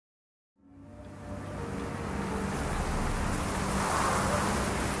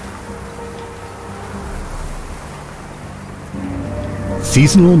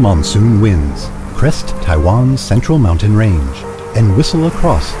Seasonal monsoon winds crest Taiwan's central mountain range and whistle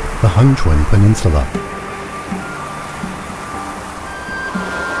across the Hengchun Peninsula.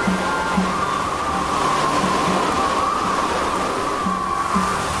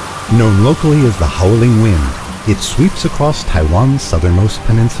 Known locally as the Howling Wind, it sweeps across Taiwan's southernmost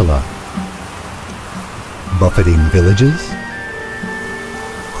peninsula, buffeting villages,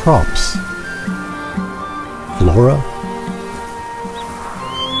 crops, flora,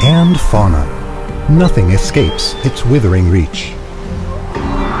 and fauna. Nothing escapes its withering reach.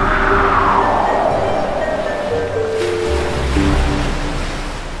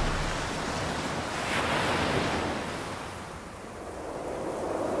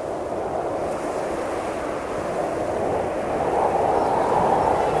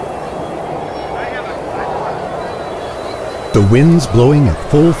 The wind's blowing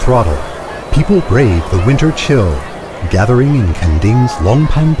at full throttle. People brave the winter chill, gathering in Kending's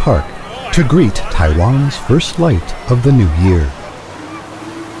Longpan Park to greet Taiwan's first light of the new year.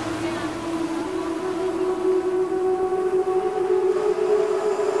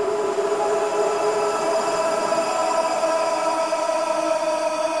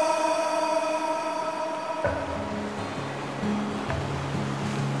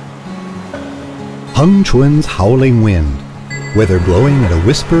 Hengchun's howling wind, whether blowing at a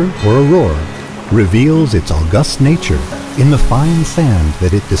whisper or a roar, reveals its august nature in the fine sand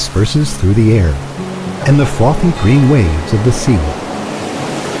that it disperses through the air and the frothy green waves of the sea.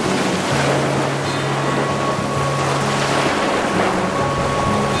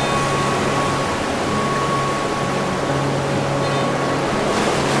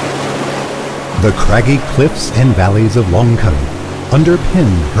 The craggy cliffs and valleys of Longkan underpin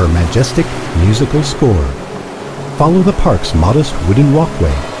her majestic musical score. Follow the park's modest wooden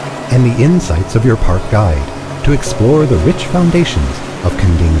walkway and the insights of your park guide to explore the rich foundations of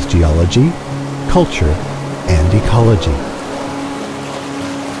Kending's geology, culture, and ecology.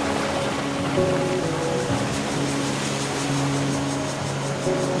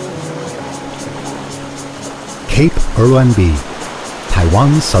 Cape Erluanbi,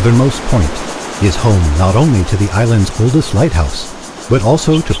 Taiwan's southernmost point, is home not only to the island's oldest lighthouse, but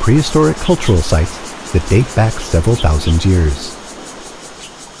also to prehistoric cultural sites that date back several thousand years.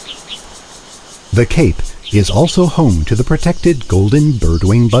 The Cape is also home to the protected golden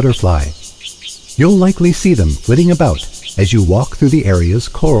birdwing butterfly. You'll likely see them flitting about as you walk through the area's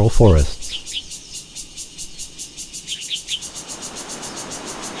coral forests.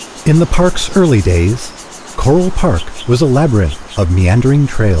 In the park's early days, Coral Park was a labyrinth of meandering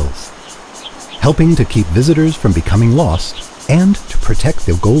trails, helping to keep visitors from becoming lost and to protect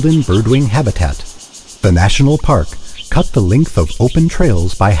the golden birdwing habitat. The national park cut the length of open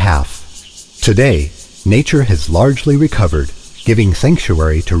trails by half. Today, nature has largely recovered, giving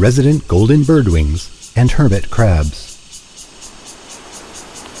sanctuary to resident golden birdwings and hermit crabs.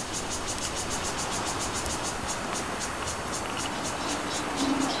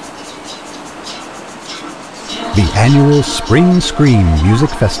 The annual Spring Scream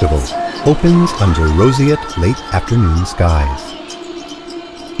Music Festival opens under roseate late afternoon skies.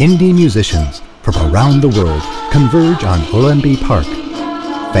 Indie musicians from around the world converge on Erluanbi Park.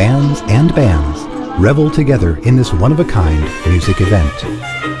 Fans and bands revel together in this one-of-a-kind music event.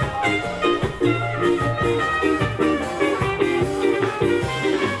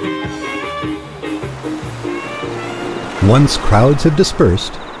 Once crowds have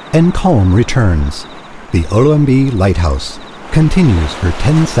dispersed and calm returns, the Erluanbi Lighthouse continues her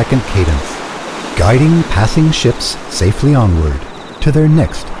 10-second cadence, guiding passing ships safely onward to their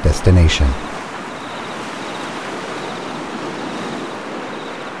next destination.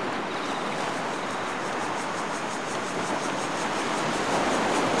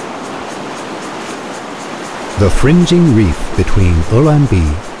 The fringing reef between Erluanbi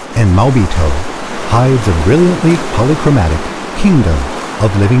and Maobito hides a brilliantly polychromatic kingdom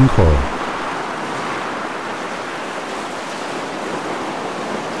of living coral.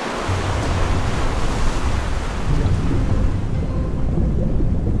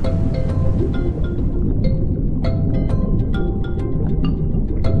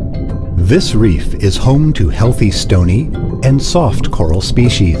 This reef is home to healthy stony and soft coral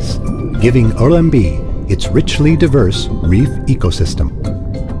species, giving Erluanbi its richly diverse reef ecosystem.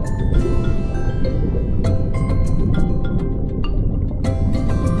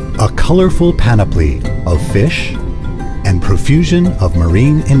 A colorful panoply of fish and profusion of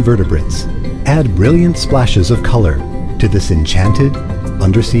marine invertebrates add brilliant splashes of color to this enchanted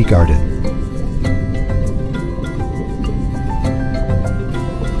undersea garden.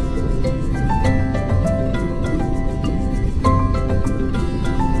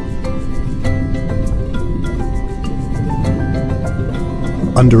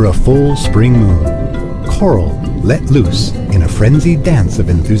 Under a full spring moon, coral let loose in a frenzied dance of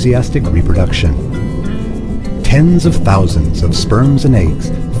enthusiastic reproduction. Tens of thousands of sperms and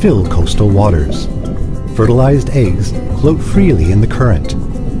eggs fill coastal waters. Fertilized eggs float freely in the current,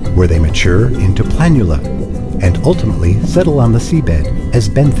 where they mature into planula and ultimately settle on the seabed as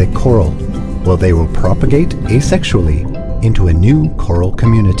benthic coral, while they will propagate asexually into a new coral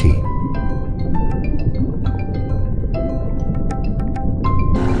community.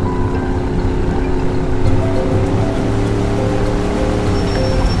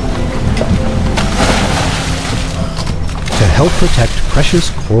 To help protect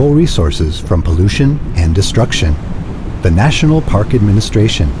precious coral resources from pollution and destruction, the National Park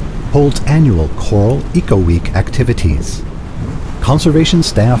Administration holds annual Coral Eco Week activities. Conservation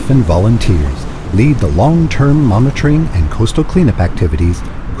staff and volunteers lead the long-term monitoring and coastal cleanup activities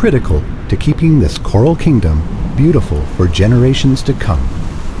critical to keeping this coral kingdom beautiful for generations to come.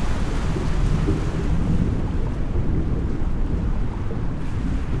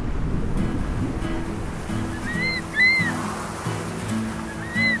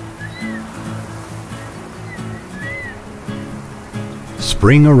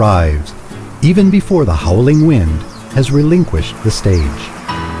 Spring arrives, even before the howling wind has relinquished the stage.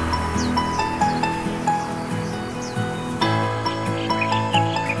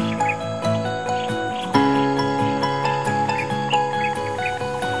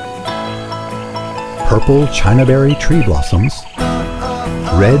 Purple chinaberry tree blossoms,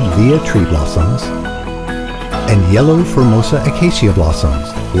 red Leah tree blossoms, and yellow Formosa acacia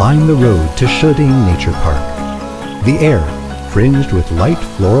blossoms line the road to Sheding Nature Park. The air, fringed with light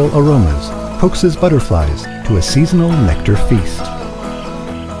floral aromas, coaxes butterflies to a seasonal nectar feast.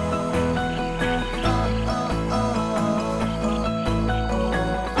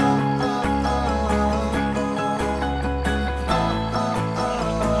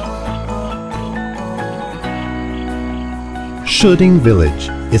 Sheding Village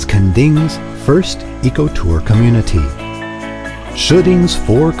is Kending's first eco-tour community. Sheding's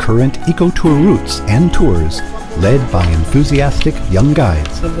 4 current eco-tour routes and tours, led by enthusiastic young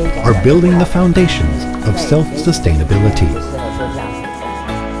guides, are building the foundations of self-sustainability.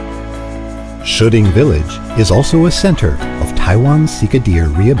 Sheding Village is also a center of Taiwan sika deer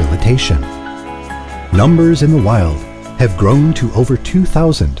rehabilitation. Numbers in the wild have grown to over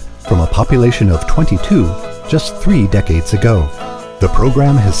 2,000 from a population of 22 just 3 decades ago. The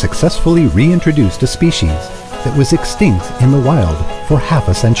program has successfully reintroduced a species that was extinct in the wild for half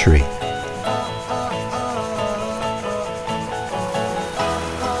a century.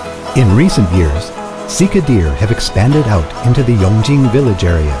 In recent years, sika deer have expanded out into the Yongjing village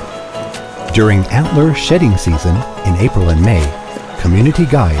area. During antler shedding season in April and May, community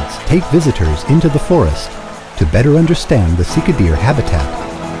guides take visitors into the forest to better understand the sika deer habitat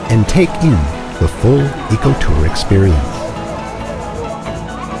and take in the full eco-tour experience.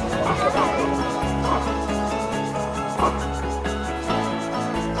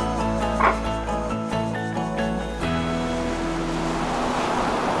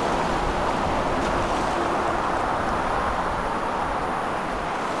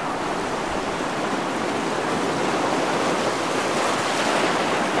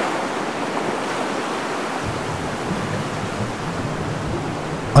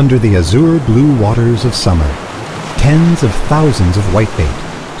 Under the azure blue waters of summer, tens of thousands of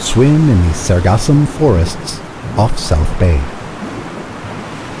whitebait swim in the sargassum forests off South Bay.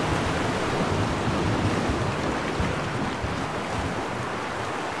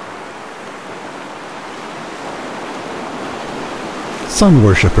 Sun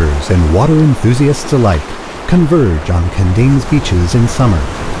worshippers and water enthusiasts alike converge on Kending's beaches in summer.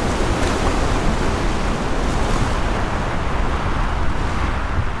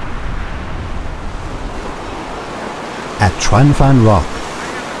 At Chuanfan Rock,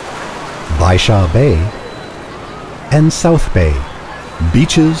 Baisha Bay, and South Bay,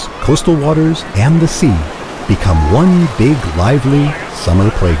 beaches, coastal waters, and the sea become one big, lively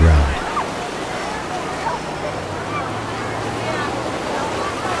summer playground.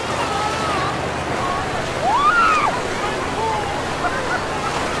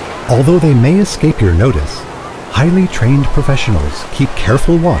 Although they may escape your notice, highly trained professionals keep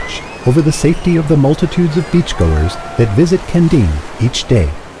careful watch over the safety of the multitudes of beachgoers that visit Kending each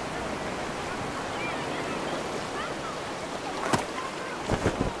day.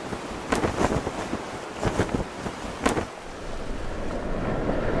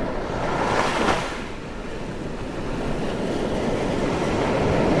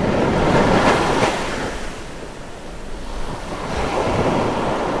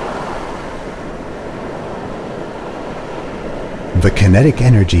 The kinetic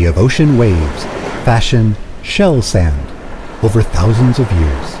energy of ocean waves fashion shell sand over thousands of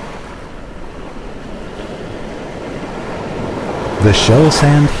years. The shell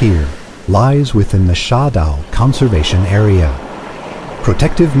sand here lies within the Shadao Conservation Area.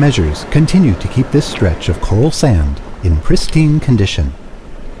 Protective measures continue to keep this stretch of coral sand in pristine condition.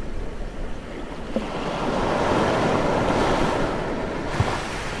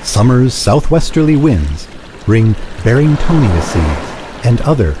 Summer's southwesterly winds bring Barringtonia seeds and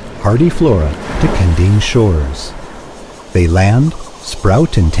other hardy flora to Kending shores. They land,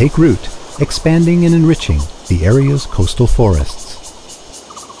 sprout and take root, expanding and enriching the area's coastal forests.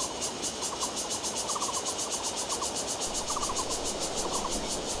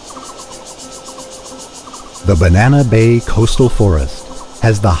 The Banana Bay Coastal Forest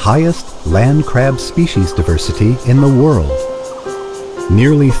has the highest land crab species diversity in the world.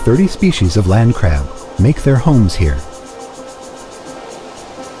 Nearly 30 species of land crab make their homes here.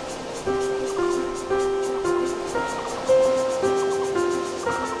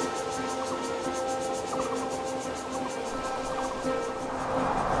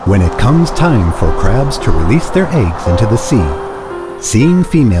 When it comes time for crabs to release their eggs into the sea, seeing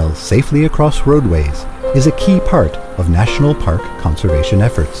females safely across roadways is a key part of national park conservation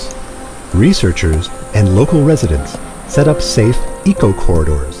efforts. Researchers and local residents set up safe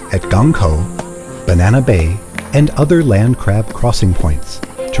eco-corridors at Gangkou, Banana Bay, and other land crab crossing points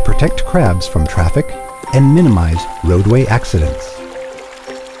to protect crabs from traffic and minimize roadway accidents.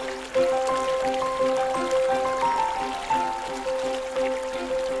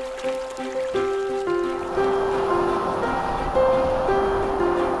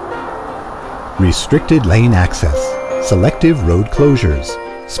 Restricted lane access, selective road closures,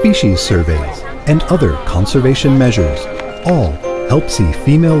 species surveys, and other conservation measures all help see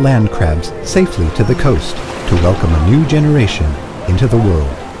female land crabs safely to the coast to welcome a new generation into the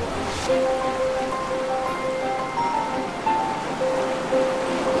world.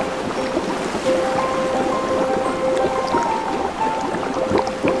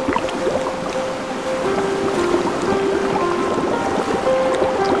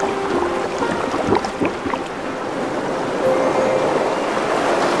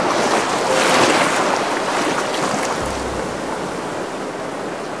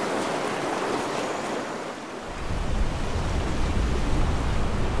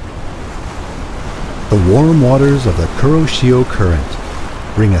 The warm waters of the Kuroshio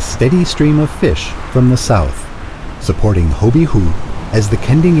Current bring a steady stream of fish from the south, supporting Hobihu as the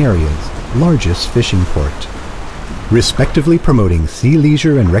Kending area's largest fishing port, respectively promoting sea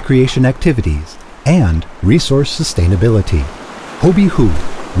leisure and recreation activities and resource sustainability. Hobihu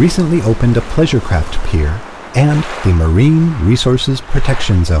recently opened a pleasure craft pier and the Marine Resources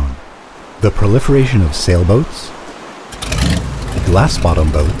Protection Zone. The proliferation of sailboats,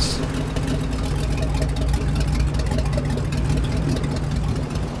 glass-bottom boats,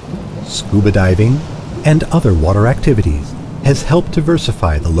 scuba diving, and other water activities has helped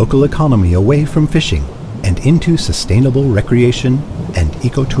diversify the local economy away from fishing and into sustainable recreation and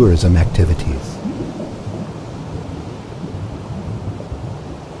ecotourism activities.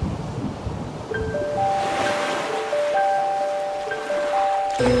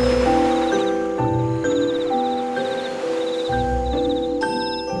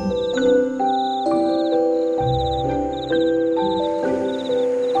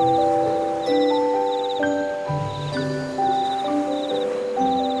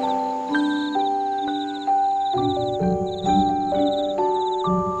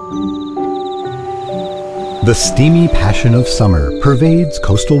 The steamy passion of summer pervades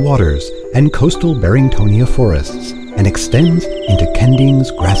coastal waters and coastal Barringtonia forests and extends into Kending's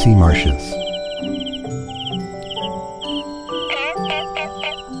grassy marshes.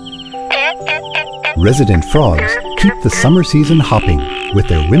 Resident frogs keep the summer season hopping with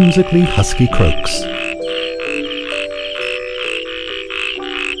their whimsically husky croaks.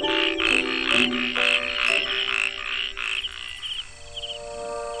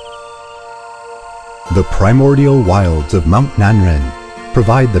 The primordial wilds of Mount Nanren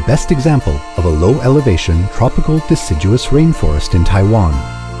provide the best example of a low-elevation tropical deciduous rainforest in Taiwan.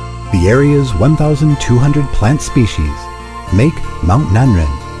 The area's 1,200 plant species make Mount Nanren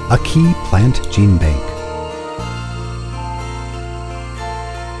a key plant gene bank.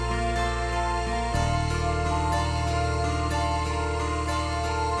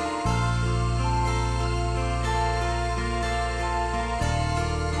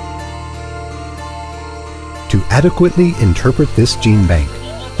 To adequately interpret this gene bank,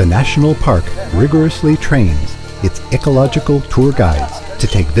 the National Park rigorously trains its ecological tour guides to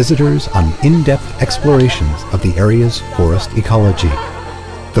take visitors on in-depth explorations of the area's forest ecology.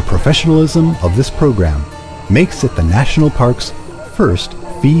 The professionalism of this program makes it the national park's first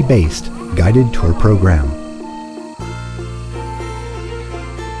fee-based guided tour program.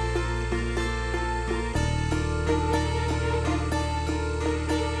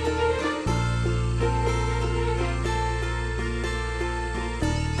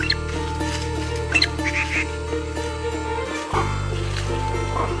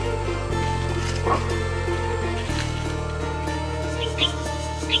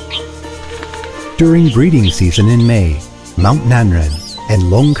 During breeding season in May, Mount Nanren and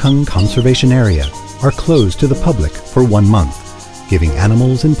Longkeng Conservation Area are closed to the public for 1 month, giving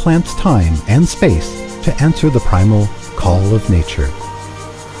animals and plants time and space to answer the primal call of nature.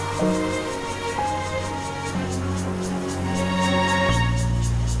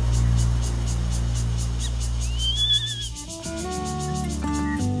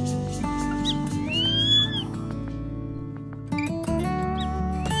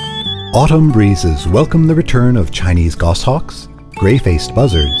 Autumn breezes welcome the return of Chinese goshawks, gray-faced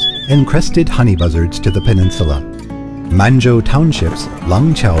buzzards, and crested honey buzzards to the peninsula. Manzhou Township's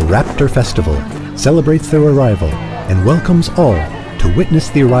Langqiao Raptor Festival celebrates their arrival and welcomes all to witness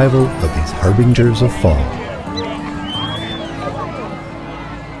the arrival of these harbingers of fall.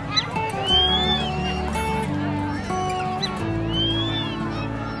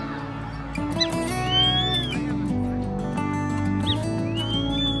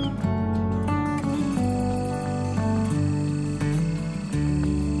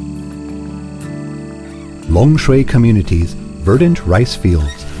 Longshui community's verdant rice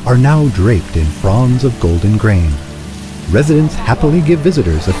fields are now draped in fronds of golden grain. Residents happily give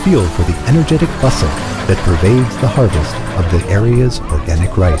visitors a feel for the energetic bustle that pervades the harvest of the area's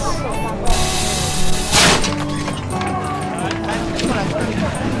organic rice.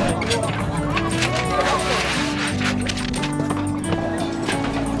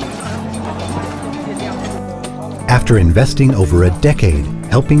 After investing over a decade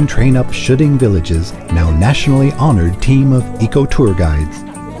helping train up Shuding Village's now nationally honored team of eco-tour guides,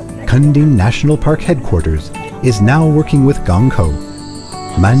 Kunding National Park headquarters is now working with Gangkou,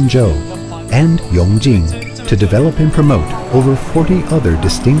 Manzhou, and Yongjing to develop and promote over 40 other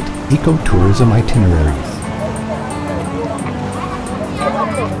distinct ecotourism itineraries.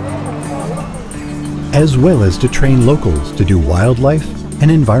 As well as to train locals to do wildlife and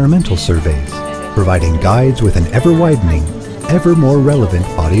environmental surveys, providing guides with an ever-widening, ever more relevant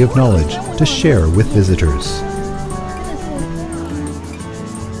body of knowledge to share with visitors.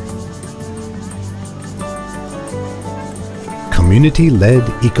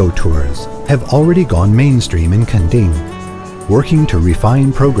 Community-led eco-tours have already gone mainstream in Kunding. Working to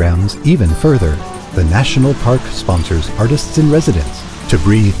refine programs even further, the National Park sponsors artists in residence to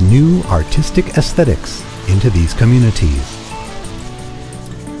breathe new artistic aesthetics into these communities.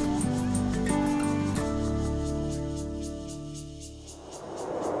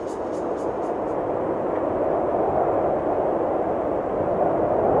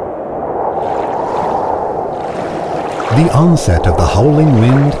 The onset of the Howling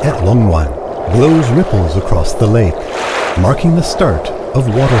Wind at Longwan blows ripples across the lake, marking the start of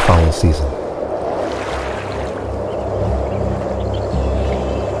waterfowl season.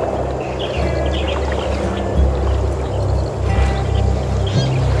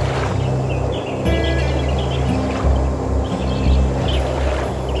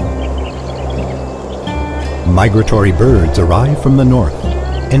 Migratory birds arrive from the north,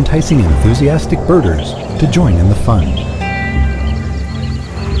 enticing enthusiastic birders to join in the fun.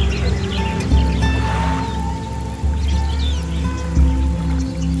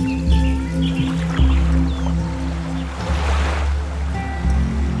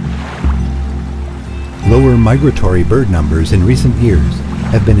 Lower migratory bird numbers in recent years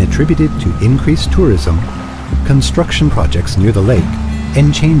have been attributed to increased tourism, construction projects near the lake,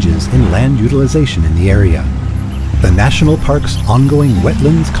 and changes in land utilization in the area. The National Park's ongoing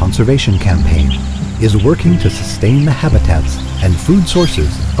wetlands conservation campaign is working to sustain the habitats and food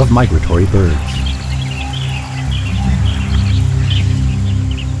sources of migratory birds.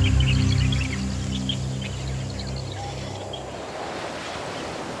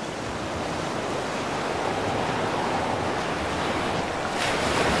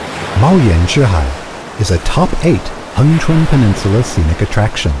 Maoyan Zhihai is a top 8 Hengchun Peninsula scenic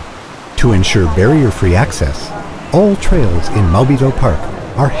attraction. To ensure barrier-free access, all trails in Maobido Park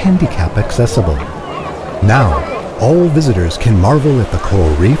are handicap accessible. Now, all visitors can marvel at the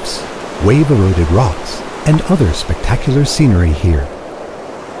coral reefs, wave-eroded rocks, and other spectacular scenery here.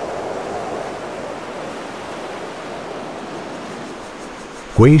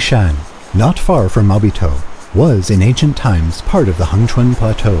 Guishan, not far from Maobito, was in ancient times part of the Hengchun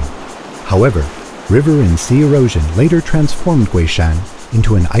Plateau. However, river and sea erosion later transformed Guishan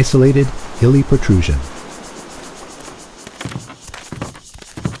into an isolated, hilly protrusion.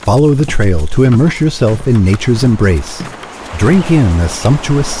 Follow the trail to immerse yourself in nature's embrace. Drink in the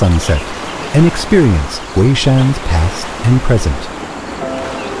sumptuous sunset and experience Guishan's past and present.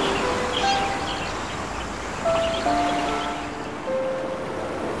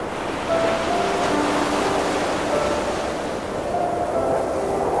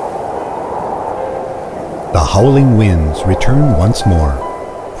 The howling winds return once more,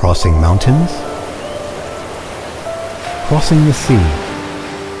 crossing mountains, crossing the sea,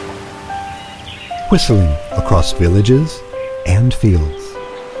 whistling across villages and fields,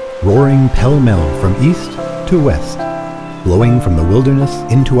 roaring pell-mell from east to west, blowing from the wilderness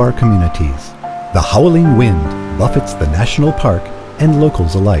into our communities. The howling wind buffets the national park and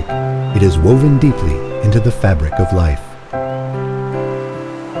locals alike. It is woven deeply into the fabric of life.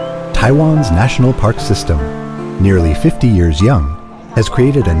 Taiwan's national park system, nearly 50 years young, has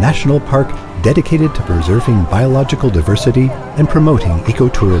created a national park dedicated to preserving biological diversity and promoting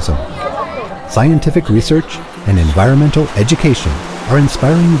ecotourism. Scientific research and environmental education are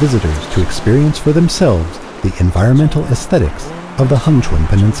inspiring visitors to experience for themselves the environmental aesthetics of the Hengchun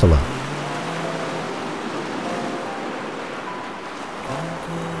Peninsula.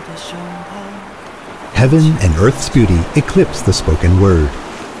 Heaven and earth's beauty eclipse the spoken word.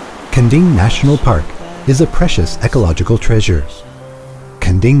 Kending National Park is a precious ecological treasure.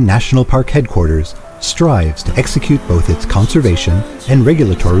 Kending National Park headquarters strives to execute both its conservation and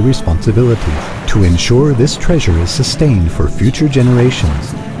regulatory responsibilities to ensure this treasure is sustained for future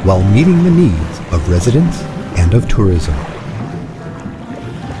generations while meeting the needs of residents and of tourism.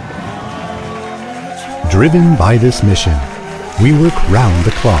 Driven by this mission, we work round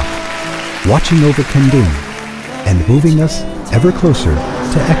the clock, watching over Kending and moving us ever closer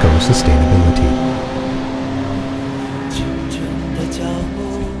to eco-sustainability.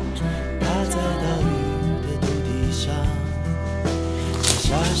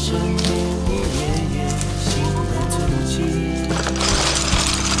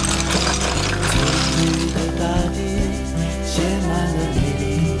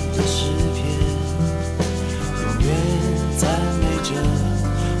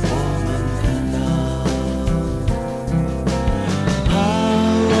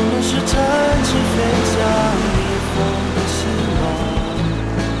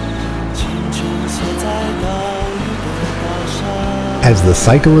 As the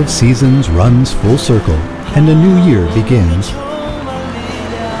cycle of seasons runs full circle and a new year begins,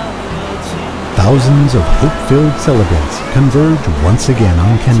 thousands of hope-filled celebrants converge once again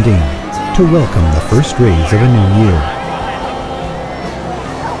on Kending to welcome the first rays of a new year.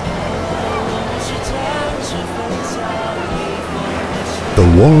 The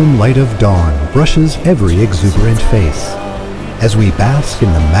warm light of dawn brushes every exuberant face as we bask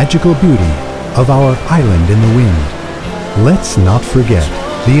in the magical beauty of our island in the wind. Let's not forget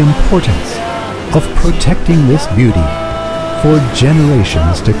the importance of protecting this beauty for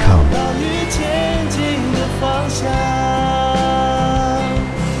generations to come.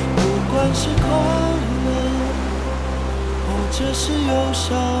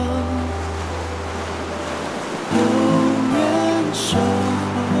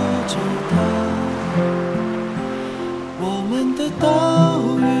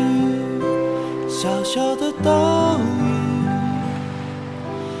小小的岛屿